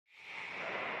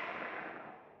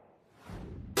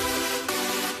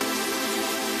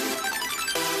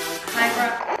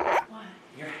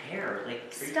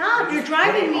You're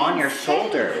driving me on your insane.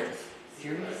 shoulders.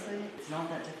 Seriously? It's not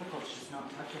that difficult. Just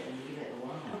not touch it and leave it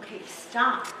alone. Okay,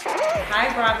 stop. Hi,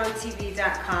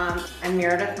 BravoTV.com. I'm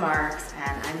Meredith Marks,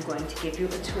 and I'm going to give you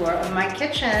a tour of my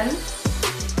kitchen.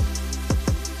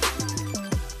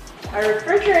 Our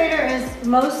refrigerator is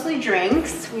mostly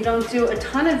drinks. We don't do a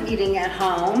ton of eating at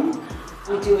home.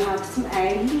 We do have some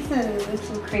eggs and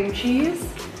some cream cheese,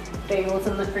 bagels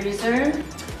in the freezer.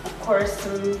 Of course,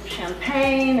 some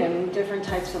champagne and different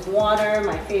types of water.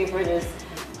 My favorite is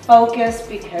Focus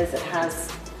because it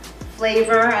has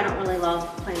flavor. I don't really love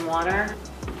plain water.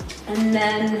 And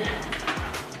then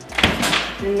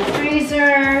in the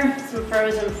freezer, some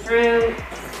frozen fruit.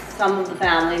 Some of the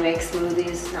family makes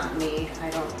smoothies, not me. I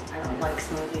don't like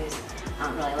smoothies. I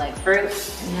don't really like fruit.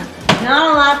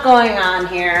 Not a lot going on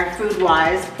here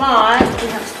food-wise, but we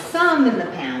have some in the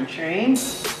pantry,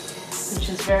 which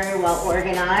is very well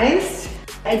organized.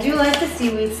 I do like the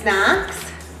seaweed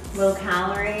snacks, low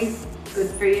calorie, good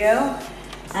for you.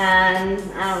 And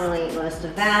I don't really eat most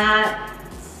of that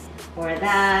or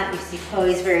that. You see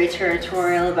Chloe's very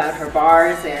territorial about her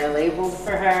bars. They are labeled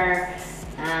for her.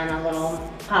 And a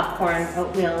little popcorn,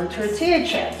 oatmeal, and tortilla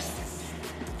chips.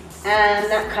 And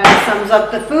that kind of sums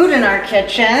up the food in our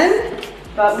kitchen.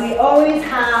 But we always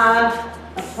have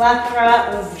a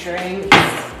plethora of drinks,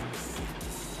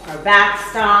 our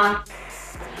backstock.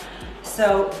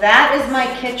 So that is my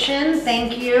kitchen,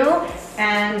 thank you.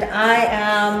 And I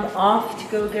am off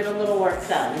to go get a little work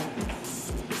done.